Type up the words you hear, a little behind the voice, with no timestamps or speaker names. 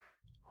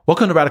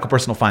Welcome to Radical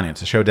Personal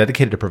Finance, a show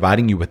dedicated to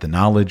providing you with the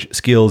knowledge,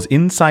 skills,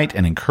 insight,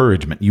 and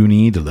encouragement you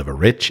need to live a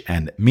rich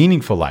and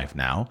meaningful life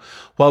now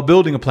while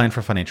building a plan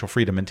for financial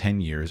freedom in 10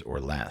 years or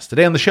less.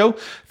 Today on the show,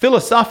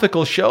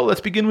 philosophical show,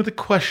 let's begin with a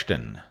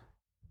question.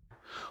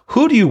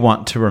 Who do you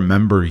want to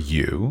remember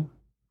you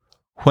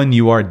when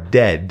you are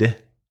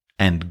dead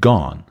and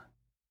gone?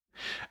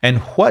 And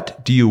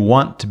what do you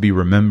want to be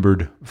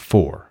remembered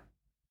for?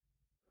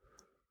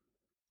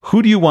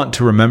 Who do you want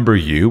to remember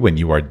you when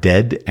you are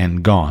dead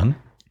and gone?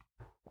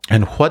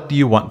 And what do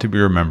you want to be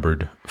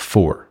remembered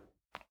for?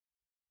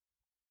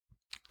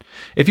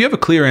 If you have a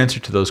clear answer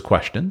to those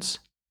questions,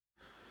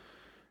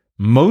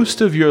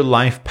 most of your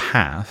life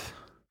path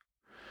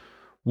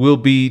will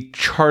be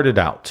charted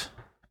out.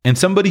 And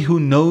somebody who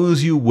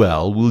knows you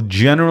well will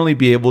generally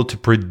be able to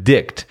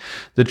predict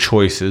the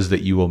choices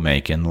that you will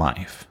make in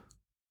life.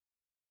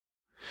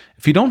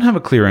 If you don't have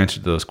a clear answer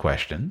to those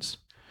questions,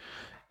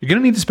 you're going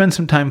to need to spend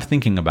some time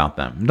thinking about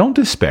them. Don't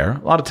despair.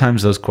 A lot of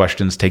times those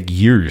questions take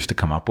years to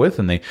come up with,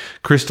 and they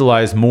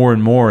crystallize more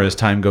and more as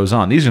time goes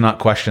on. These are not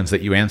questions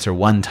that you answer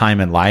one time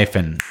in life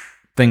and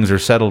things are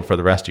settled for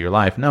the rest of your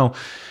life. No,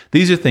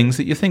 these are things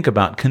that you think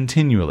about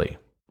continually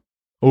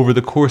over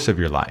the course of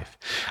your life,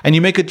 and you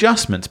make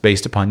adjustments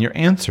based upon your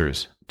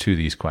answers to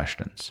these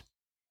questions.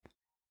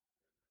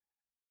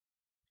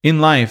 In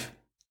life,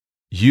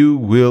 you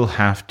will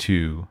have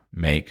to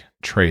make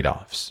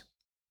trade-offs.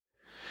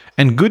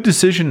 And good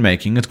decision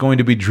making is going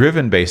to be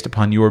driven based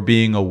upon your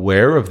being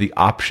aware of the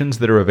options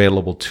that are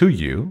available to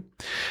you,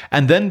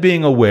 and then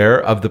being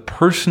aware of the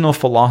personal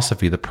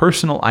philosophy, the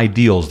personal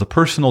ideals, the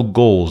personal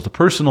goals, the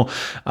personal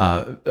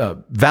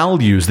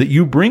values that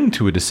you bring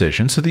to a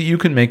decision so that you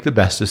can make the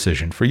best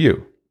decision for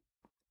you.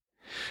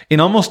 In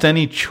almost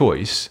any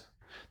choice,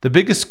 the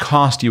biggest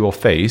cost you will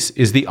face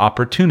is the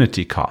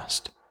opportunity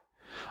cost.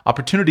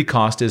 Opportunity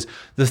cost is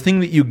the thing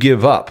that you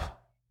give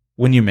up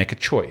when you make a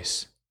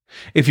choice.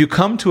 If you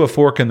come to a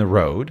fork in the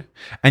road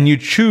and you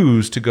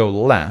choose to go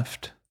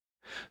left,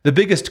 the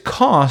biggest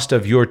cost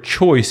of your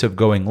choice of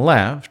going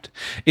left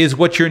is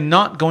what you're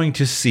not going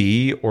to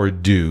see or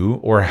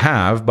do or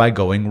have by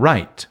going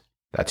right.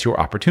 That's your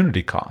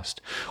opportunity cost.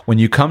 When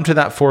you come to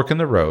that fork in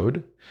the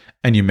road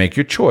and you make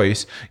your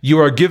choice, you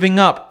are giving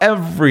up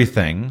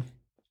everything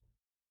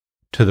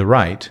to the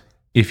right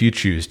if you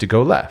choose to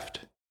go left.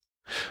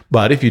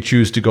 But if you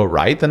choose to go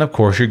right, then of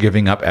course you're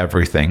giving up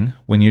everything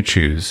when you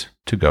choose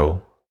to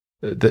go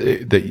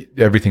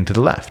everything to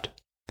the left.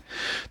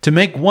 To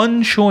make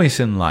one choice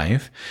in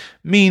life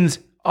means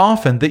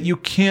often that you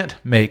can't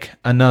make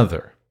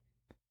another.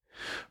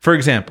 For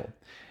example,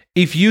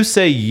 if you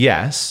say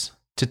yes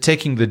to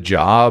taking the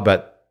job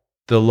at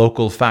the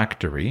local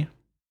factory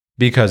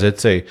because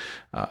it's a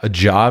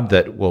job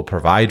that will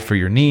provide for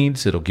your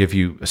needs, it'll give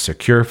you a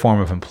secure form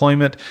of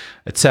employment,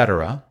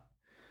 etc.,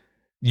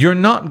 you're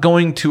not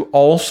going to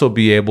also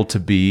be able to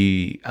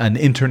be an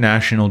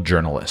international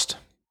journalist.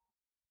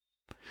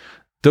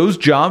 Those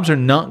jobs are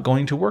not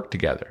going to work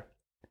together.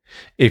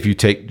 If you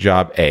take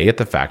job A at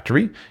the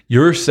factory,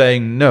 you're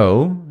saying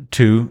no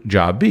to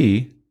job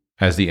B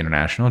as the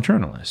international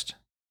journalist.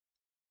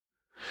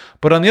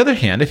 But on the other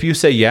hand, if you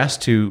say yes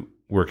to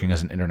working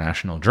as an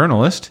international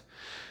journalist,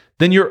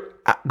 then you're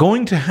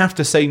going to have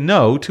to say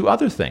no to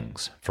other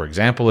things. For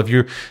example, if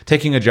you're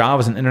taking a job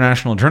as an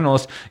international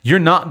journalist, you're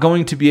not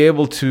going to be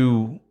able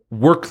to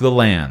work the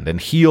land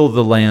and heal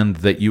the land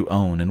that you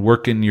own and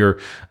work in your,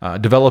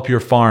 develop your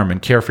farm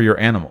and care for your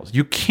animals.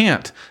 You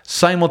can't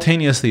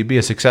simultaneously be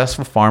a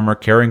successful farmer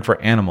caring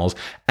for animals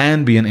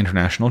and be an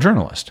international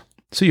journalist.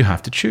 So you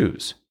have to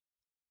choose.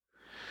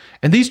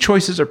 And these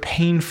choices are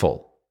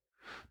painful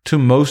to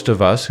most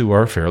of us who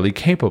are fairly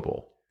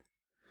capable.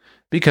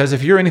 Because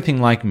if you're anything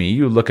like me,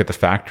 you look at the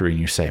factory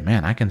and you say,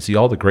 man, I can see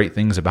all the great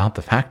things about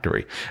the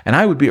factory, and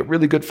I would be a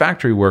really good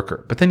factory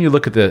worker. But then you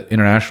look at the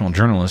international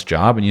journalist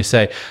job and you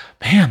say,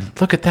 man,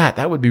 look at that.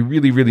 That would be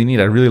really, really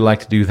neat. I'd really like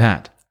to do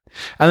that.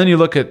 And then you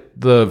look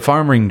at the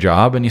farming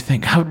job and you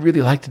think, I would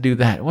really like to do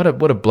that. What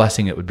a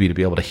blessing it would be to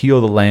be able to heal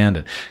the land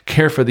and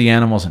care for the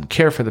animals and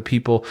care for the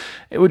people.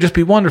 It would just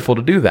be wonderful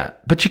to do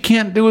that. But you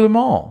can't do them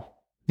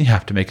all. You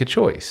have to make a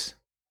choice.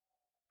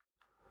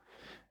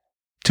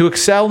 To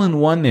excel in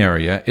one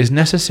area is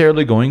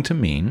necessarily going to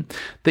mean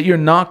that you're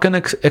not going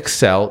to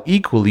excel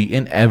equally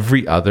in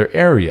every other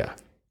area.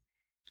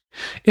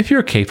 If you're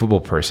a capable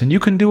person, you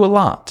can do a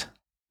lot,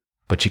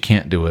 but you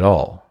can't do it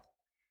all.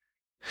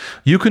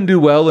 You can do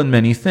well in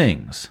many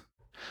things,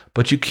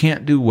 but you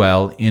can't do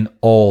well in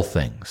all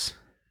things.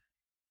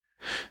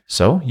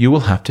 So you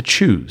will have to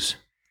choose.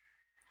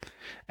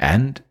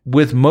 And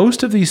with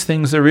most of these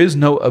things, there is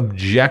no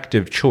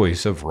objective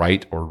choice of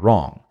right or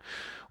wrong.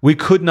 We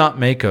could not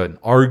make an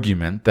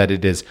argument that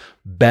it is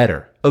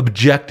better,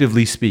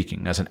 objectively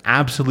speaking, as an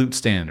absolute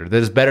standard, that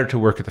it's better to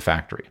work at the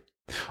factory,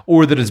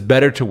 or that it's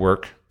better to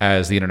work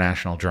as the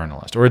international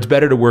journalist, or it's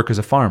better to work as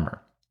a farmer.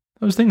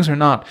 Those things are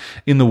not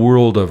in the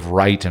world of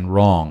right and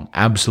wrong,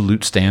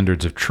 absolute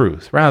standards of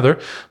truth. Rather,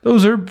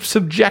 those are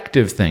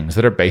subjective things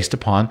that are based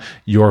upon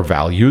your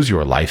values,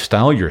 your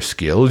lifestyle, your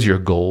skills, your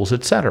goals,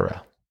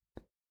 etc.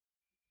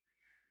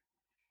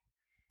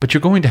 but you're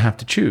going to have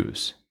to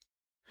choose.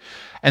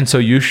 And so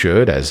you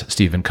should, as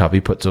Stephen Covey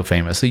put so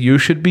famously, you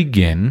should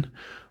begin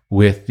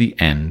with the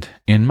end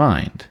in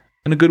mind.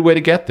 And a good way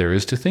to get there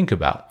is to think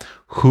about,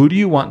 who do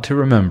you want to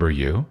remember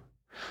you,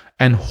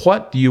 and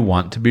what do you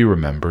want to be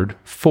remembered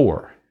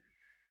for?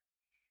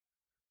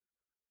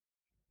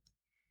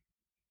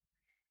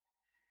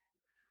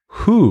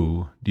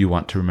 Who do you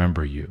want to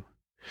remember you?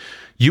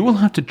 You will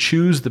have to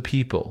choose the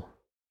people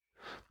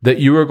that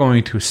you are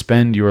going to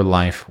spend your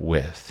life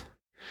with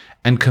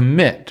and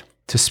commit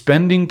to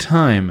spending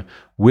time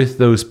with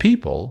those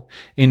people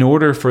in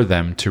order for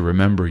them to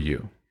remember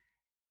you.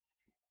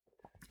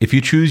 If you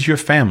choose your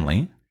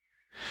family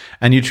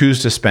and you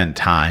choose to spend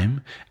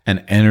time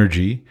and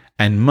energy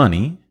and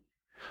money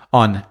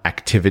on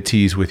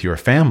activities with your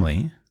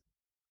family,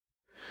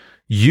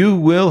 you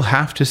will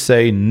have to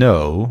say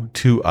no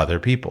to other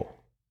people.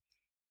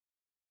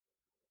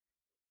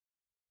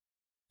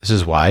 This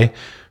is why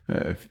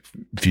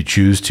if you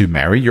choose to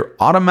marry, you're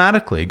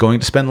automatically going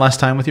to spend less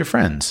time with your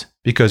friends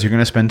because you're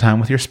going to spend time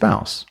with your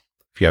spouse.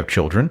 If you have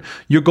children,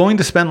 you're going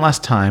to spend less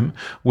time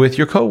with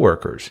your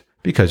coworkers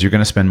because you're going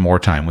to spend more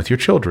time with your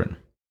children.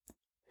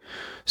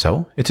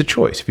 So it's a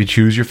choice. If you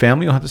choose your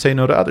family, you'll have to say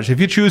no to others. If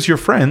you choose your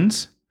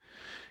friends,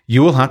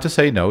 you will have to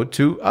say no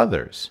to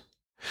others.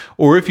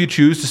 Or if you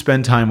choose to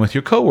spend time with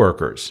your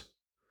coworkers,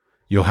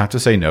 you'll have to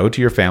say no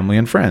to your family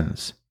and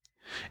friends.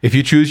 If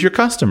you choose your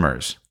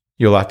customers,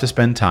 you'll have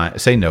to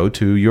say no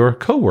to your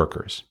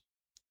coworkers.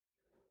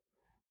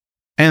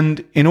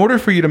 And in order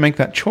for you to make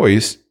that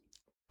choice,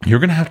 you're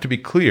going to have to be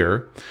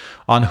clear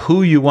on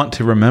who you want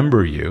to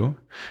remember you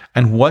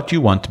and what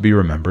you want to be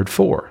remembered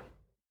for.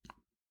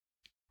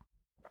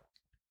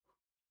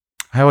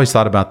 I always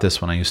thought about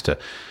this when I used to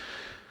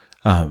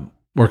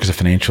work as a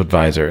financial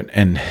advisor.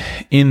 And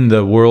in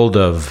the world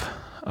of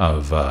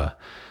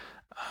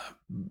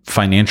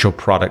financial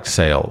product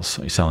sales,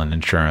 you selling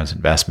insurance,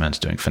 investments,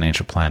 doing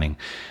financial planning,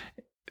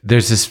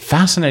 there's this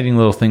fascinating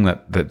little thing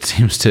that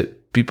seems to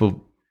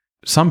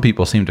some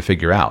people seem to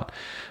figure out.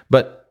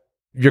 But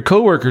your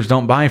coworkers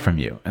don't buy from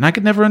you. And I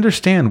could never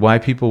understand why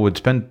people would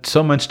spend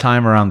so much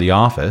time around the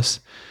office,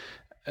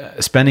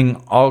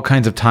 spending all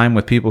kinds of time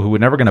with people who were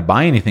never going to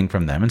buy anything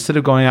from them instead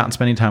of going out and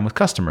spending time with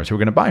customers who are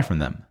going to buy from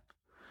them.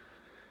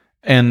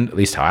 And at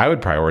least how I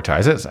would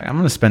prioritize it is I'm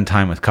going to spend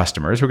time with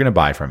customers who are going to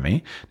buy from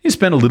me. You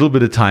spend a little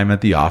bit of time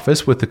at the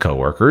office with the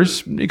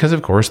coworkers because,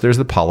 of course, there's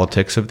the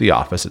politics of the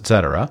office,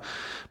 etc.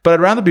 But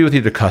I'd rather be with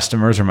either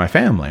customers or my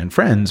family and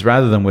friends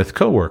rather than with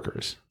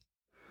coworkers.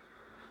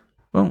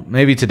 Well,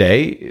 maybe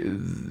today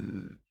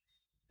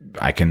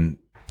I can.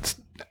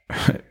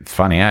 It's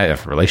funny, I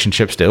have a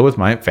relationship still with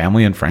my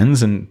family and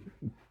friends and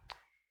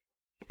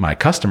my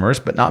customers,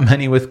 but not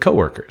many with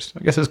coworkers.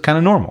 I guess it's kind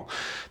of normal.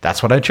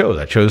 That's what I chose.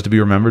 I chose to be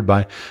remembered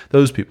by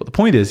those people. The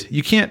point is,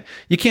 you can't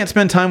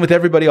spend time with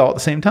everybody all at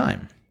the same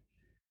time.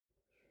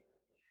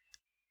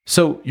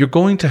 So you're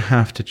going to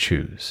have to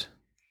choose.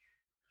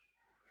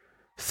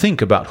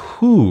 Think about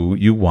who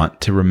you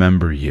want to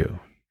remember you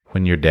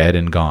when you're dead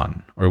and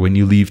gone, or when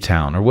you leave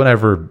town, or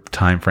whatever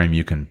time frame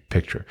you can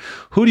picture.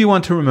 Who do you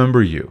want to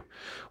remember you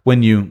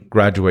when you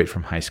graduate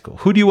from high school?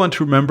 Who do you want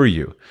to remember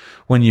you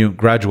when you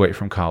graduate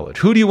from college?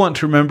 Who do you want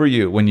to remember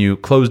you when you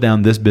close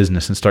down this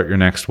business and start your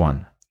next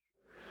one?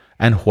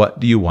 And what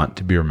do you want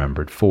to be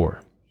remembered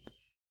for?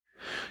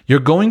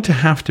 You're going to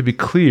have to be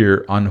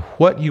clear on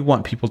what you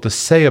want people to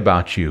say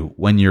about you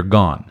when you're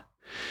gone,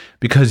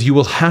 because you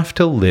will have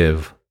to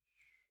live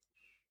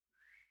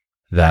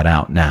that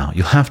out now.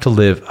 You'll have to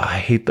live, I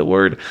hate the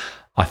word,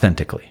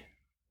 authentically.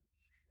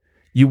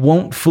 You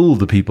won't fool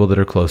the people that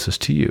are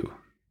closest to you.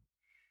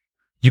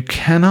 You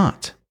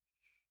cannot.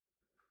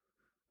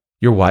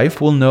 Your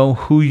wife will know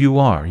who you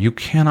are. You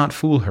cannot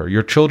fool her.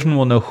 Your children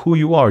will know who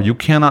you are. You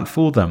cannot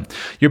fool them.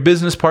 Your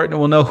business partner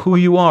will know who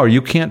you are.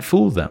 You can't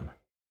fool them.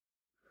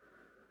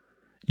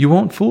 You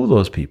won't fool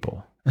those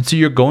people. And so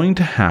you're going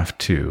to have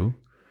to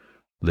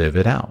live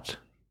it out.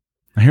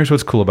 Now, here's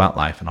what's cool about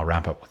life, and I'll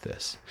wrap up with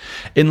this.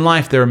 In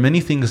life, there are many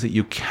things that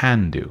you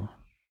can do.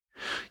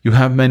 You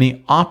have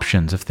many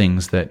options of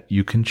things that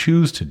you can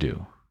choose to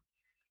do.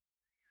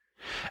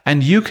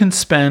 And you can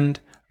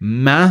spend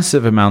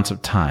massive amounts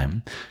of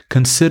time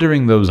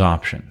considering those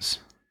options.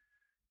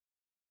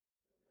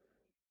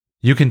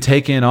 You can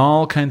take in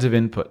all kinds of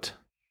input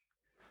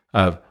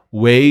of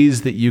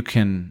ways that you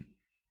can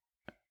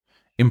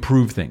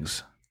improve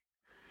things,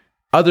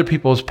 other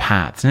people's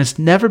paths. And it's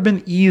never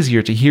been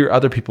easier to hear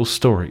other people's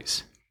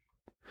stories.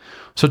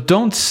 So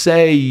don't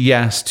say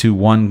yes to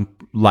one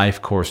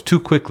life course too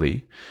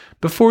quickly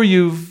before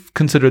you've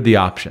considered the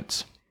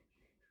options.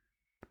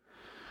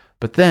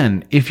 But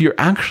then, if you're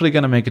actually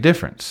going to make a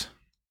difference,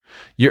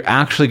 you're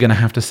actually going to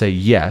have to say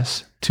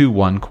yes to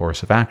one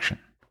course of action.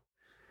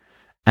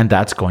 And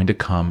that's going to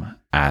come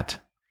at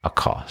a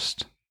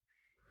cost.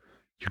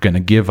 You're going to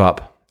give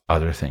up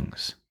other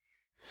things.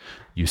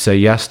 You say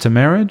yes to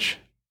marriage,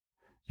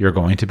 you're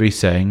going to be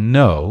saying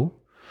no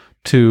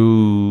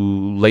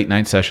to late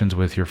night sessions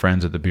with your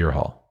friends at the beer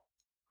hall.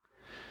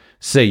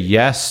 Say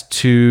yes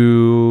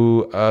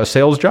to a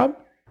sales job,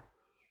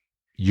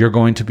 you're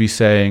going to be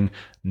saying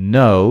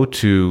no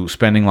to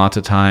spending lots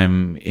of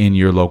time in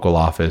your local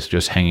office,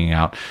 just hanging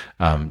out,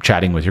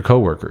 chatting with your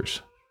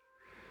coworkers.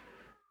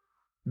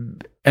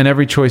 And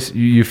every choice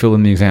you fill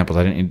in the examples.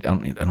 I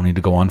don't need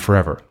to go on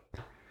forever.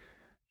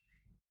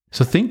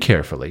 So think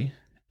carefully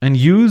and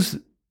use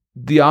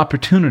the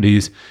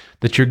opportunities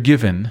that you're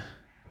given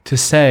to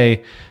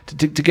say,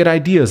 to get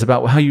ideas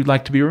about how you'd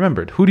like to be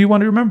remembered. Who do you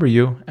want to remember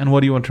you, and what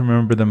do you want to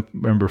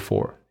remember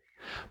for?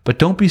 But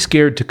don't be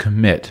scared to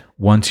commit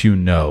once you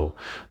know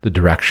the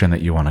direction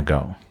that you want to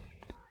go.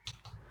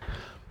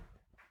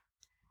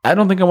 I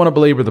don't think I want to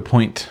belabor the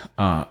point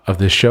of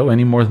this show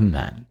any more than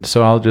that.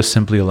 So I'll just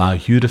simply allow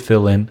you to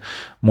fill in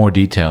more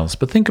details.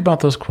 But think about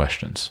those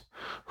questions.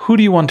 Who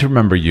do you want to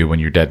remember you when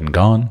you're dead and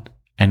gone?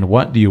 And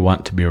what do you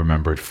want to be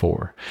remembered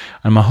for?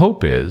 And my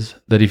hope is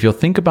that if you'll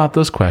think about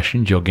those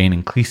questions, you'll gain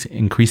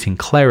increasing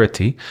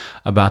clarity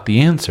about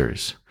the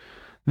answers.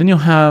 Then you'll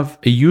have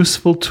a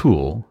useful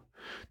tool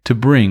to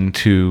bring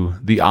to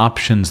the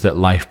options that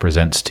life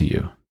presents to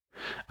you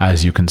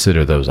as you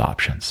consider those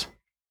options.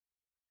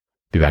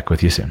 Be back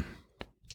with you soon.